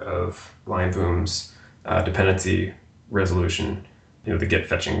part of line Voom's dependency resolution, the get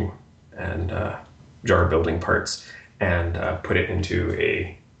fetching and jar building parts, and put it into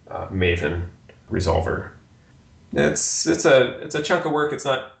a Maven resolver. It's a chunk of work. It's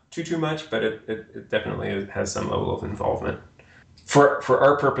not too much, but it definitely has some level of involvement. For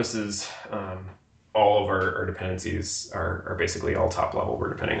our purposes, all of our dependencies are basically all top level. We're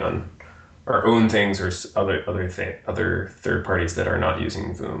depending on our own things or other third parties that are not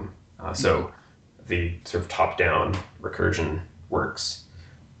using Voom. So the sort of top down recursion works,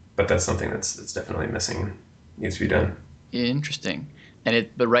 but that's something that's definitely missing. Needs to be done. Interesting. And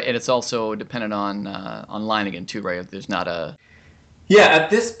it's also dependent on Leiningen too, right? There's not a... Yeah, at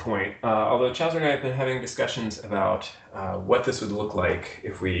this point, although Chowser and I have been having discussions about what this would look like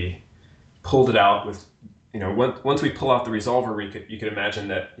if we pulled it out with, once we pull out the resolver, you could imagine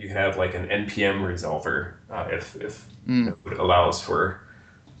that you could have like an NPM resolver if it allows for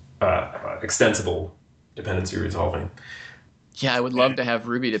extensible dependency resolving. Yeah, I would love to have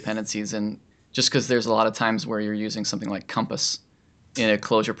Ruby dependencies, and just because there's a lot of times where you're using something like Compass in a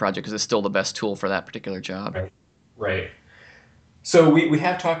Clojure project because it's still the best tool for that particular job. Right. So we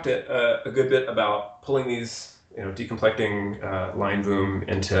have talked a good bit about pulling these, decomplecting line Voom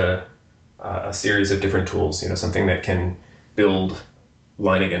into a series of different tools. Something that can build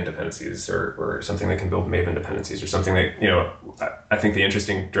Leiningen dependencies, or something that can build Maven dependencies, or something that I think the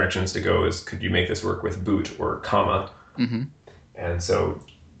interesting directions to go is, could you make this work with boot or comma? Mm-hmm. And so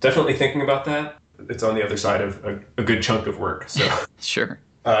definitely thinking about that. It's on the other side of a good chunk of work. So sure.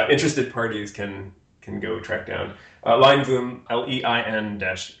 Interested parties can go track down. LeinVoom,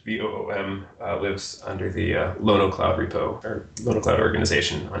 LEIN-VOOM, lives under the LonoCloud repo, or LonoCloud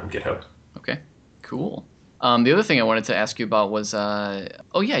organization on GitHub. Okay, cool. The other thing I wanted to ask you about was,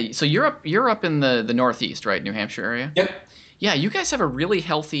 so you're up in the Northeast, right, New Hampshire area? Yep. Yeah, you guys have a really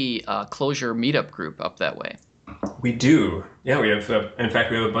healthy Clojure meetup group up that way. We do. Yeah, we have. In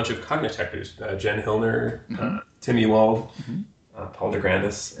fact, we have a bunch of Cognitectors: Jen Hillner, Tim Ewald, Paul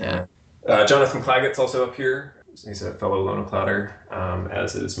DeGrandis, and Jonathan Claggett's also up here. He's a fellow LonoClouder,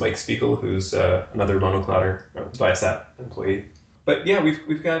 as is Mike Spiegel, who's another LonoClouder, Viasat employee. But yeah,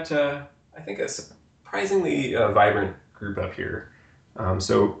 we've got I think a surprisingly vibrant group up here.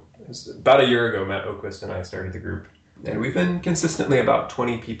 So it was about a year ago, Matt Oquist and I started the group, and we've been consistently about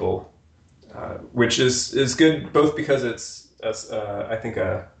 20 people. Which is good, both because it's I think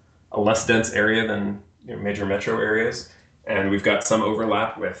a less dense area than major metro areas, and we've got some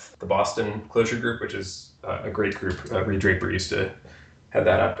overlap with the Boston Clojure group, which is a great group. Reed Draper used to head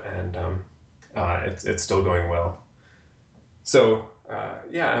that up, and it's still going well. So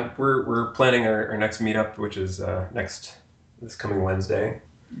we're planning our next meetup, which is this coming Wednesday.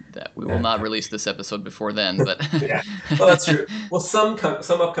 That we will And not release this episode before then, but yeah, well, that's true. Well, some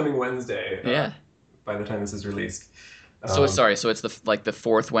upcoming Wednesday, yeah. by the time this is released. So Um, sorry. So it's the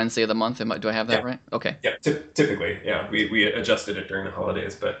fourth Wednesday of the month. Do I have that yeah, right? Okay. yeah. Typically, yeah, we adjusted it during the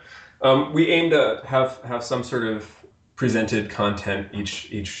holidays, but we aim to have some sort of presented content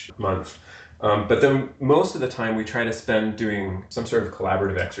each month. But then most of the time we try to spend doing some sort of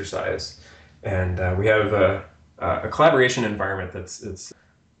collaborative exercise, and we have a collaboration environment that's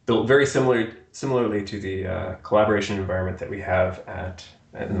built very similarly to the collaboration environment that we have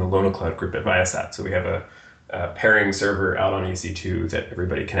in the Lono Cloud group at Viasat. So we have a pairing server out on EC2 that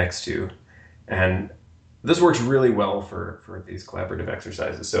everybody connects to, and this works really well for these collaborative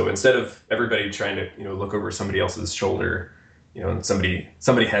exercises. So instead of everybody trying to look over somebody else's shoulder, and somebody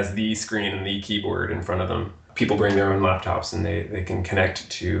has the screen and the keyboard in front of them, people bring their own laptops and they can connect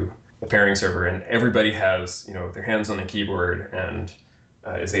to the pairing server, and everybody has their hands on the keyboard and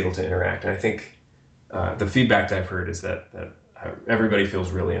is able to interact. And I think the feedback that I've heard is that everybody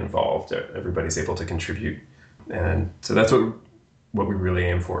feels really involved. Everybody's able to contribute, and so that's what we really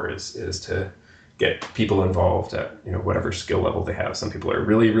aim for is to get people involved at whatever skill level they have. Some people are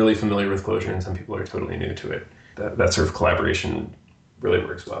really, really familiar with Clojure, and some people are totally new to it. That sort of collaboration really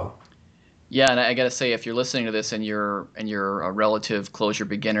works well. Yeah, and I got to say, if you're listening to this and you're a relative Clojure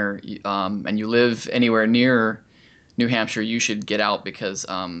beginner, and you live anywhere near New Hampshire, you should get out because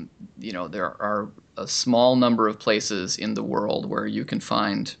there are a small number of places in the world where you can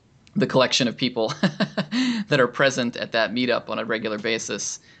find the collection of people that are present at that meetup on a regular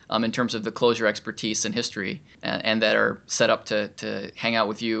basis in terms of the Clojure expertise and history, and that are set up to hang out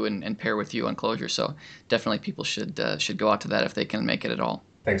with you and pair with you on Clojure. So definitely people should go out to that if they can make it at all.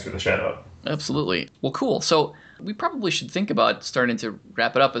 Thanks for the shout out. Absolutely. Well, cool. So we probably should think about starting to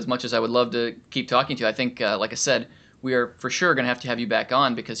wrap it up. As much as I would love to keep talking to you, I think, like I said, we are for sure going to have you back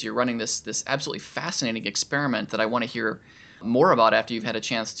on because you're running this absolutely fascinating experiment that I want to hear more about after you've had a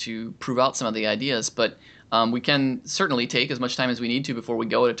chance to prove out some of the ideas. But we can certainly take as much time as we need to before we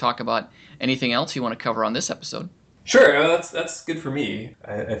go to talk about anything else you want to cover on this episode. Sure, that's good for me.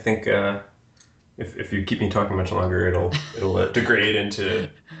 I think if you keep me talking much longer, it'll degrade into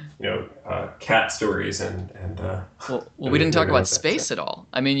cat stories and well, we didn't talk about space at all.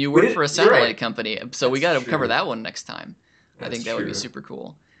 I mean, you work for a satellite company, so we got to cover that one next time. I think that would be super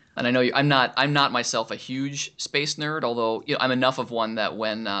cool. And I know I'm not myself a huge space nerd, although I'm enough of one that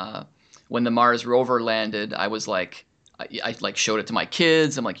when the Mars rover landed, I was like, I like showed it to my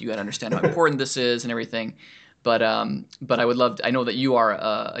kids. I'm like, you got to understand how important this is and everything. But I would love to, I know that you are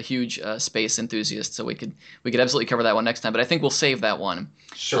a huge space enthusiast, so we could absolutely cover that one next time. But I think we'll save that one.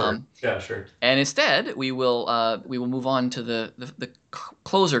 Sure. Yeah, sure. And instead, we will move on to the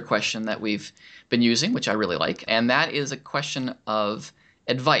closer question that we've been using, which I really like, and that is a question of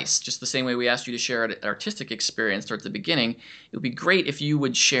advice. Just the same way we asked you to share an artistic experience towards the beginning, it would be great if you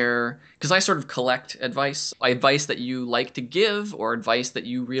would share, because I sort of collect advice that you like to give, or advice that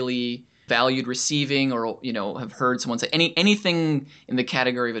you really valued receiving, or have heard someone say. Anything in the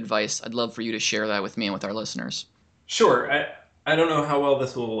category of advice, I'd love for you to share that with me and with our listeners. Sure. I don't know how well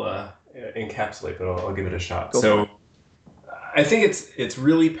this will encapsulate, but I'll give it a shot. So I think it's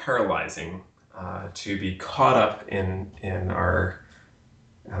really paralyzing to be caught up in our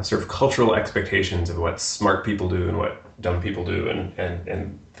sort of cultural expectations of what smart people do and what dumb people do,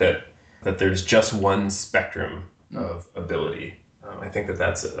 and that there's just one spectrum of ability. I think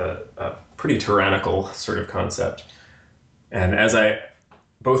that's a pretty tyrannical sort of concept. And as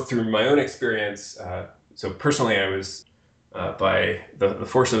both through my own experience, so personally I was, by the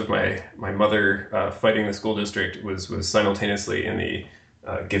force of my mother fighting the school district, was simultaneously in the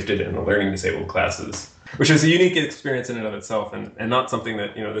gifted and the learning disabled classes, which was a unique experience in and of itself, and not something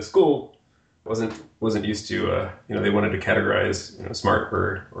that the school wasn't used to. They wanted to categorize smart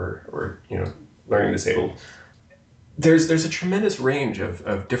or learning disabled. There's a tremendous range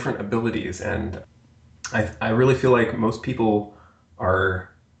of different abilities, and I really feel like most people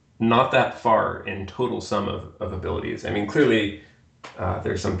are not that far in total sum of abilities. I mean, clearly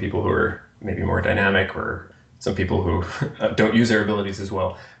there's some people who are maybe more dynamic, or some people who don't use their abilities as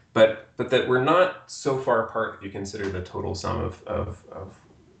well, but that we're not so far apart if you consider the total sum of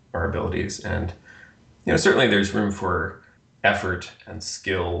our abilities. And certainly there's room for effort and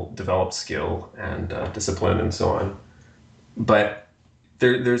skill, developed skill and discipline and so on. But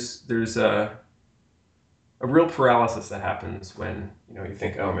there's a real paralysis that happens when you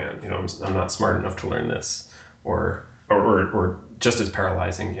think, oh man, I'm not smart enough to learn this, or just as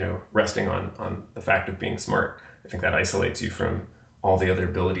paralyzing, resting on the fact of being smart. I think that isolates you from all the other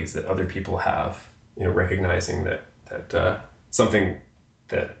abilities that other people have. Recognizing that something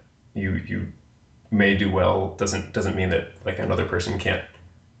that you may do well doesn't mean that like another person can't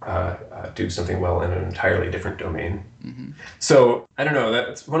do something well in an entirely different domain. Mm-hmm. So I don't know.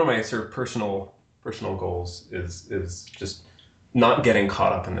 That's one of my sort of personal goals is just not getting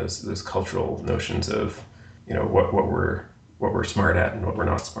caught up in those cultural notions of, you know, what we're smart at and what we're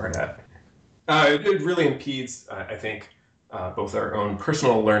not smart at. It really impedes, I think, both our own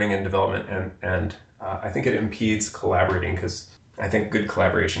personal learning and development, and I think it impedes collaborating, because I think good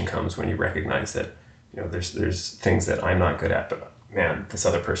collaboration comes when you recognize that, you know, there's things that I'm not good at, but man, this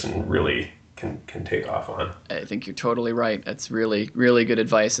other person really can take off on. I think you're totally right. That's really, really good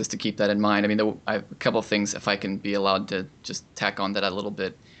advice, is to keep that in mind. I mean, I have a couple of things, if I can be allowed to just tack on that a little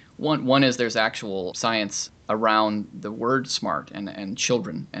bit. One is there's actual science around the word smart and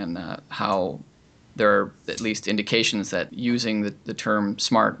children, and how there are at least indications that using the term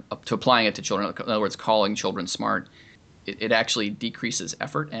smart, to applying it to children, in other words, calling children smart, it actually decreases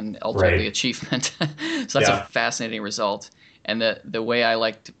effort and ultimately achievement. So that's a fascinating result. And the way I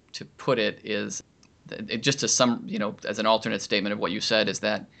like to put it is, just to as an alternate statement of what you said, is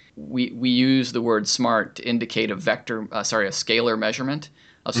that we use the word smart to indicate a scalar measurement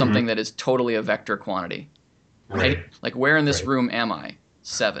of something that is totally a vector quantity. Right? Like, where in this room am I?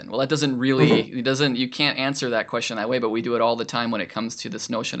 7. Well, that doesn't really, you can't answer that question that way, but we do it all the time when it comes to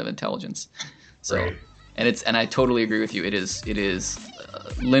this notion of intelligence. So, and I totally agree with you. It is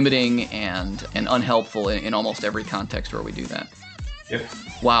limiting and unhelpful in almost every context where we do that. Yep.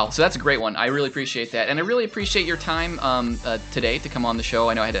 Wow, so that's a great one. I really appreciate that, and I really appreciate your time today to come on the show.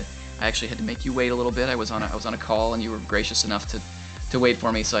 I know I actually had to make you wait a little bit. I was on a call, and you were gracious enough to wait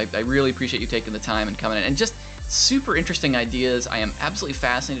for me. So I really appreciate you taking the time and coming in, and just super interesting ideas. I am absolutely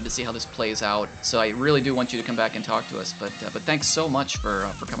fascinated to see how this plays out. So I really do want you to come back and talk to us. But thanks so much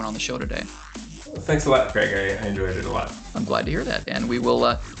for coming on the show today. Thanks a lot, Greg. I enjoyed it a lot. I'm glad to hear that. And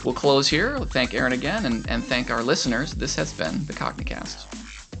we'll close here. We'll thank Aaron again, and thank our listeners. This has been the Cognicast.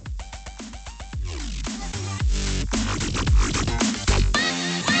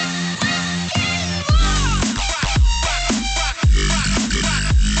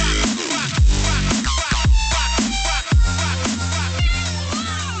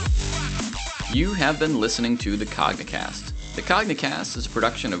 You have been listening to the Cognicast. The Cognicast is a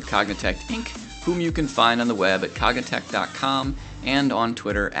production of Cognitect Inc., whom you can find on the web at cognitect.com and on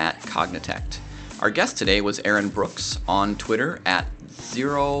Twitter at Cognitect. Our guest today was Aaron Brooks, on Twitter at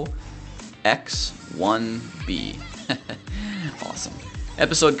 0x1b. Awesome.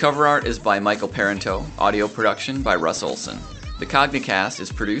 Episode cover art is by Michael Parento, audio production by Russ Olson. The Cognicast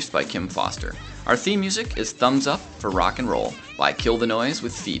is produced by Kim Foster. Our theme music is Thumbs Up for Rock and Roll by Kill the Noise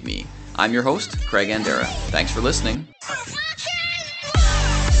with Feed Me. I'm your host, Craig Andera. Thanks for listening.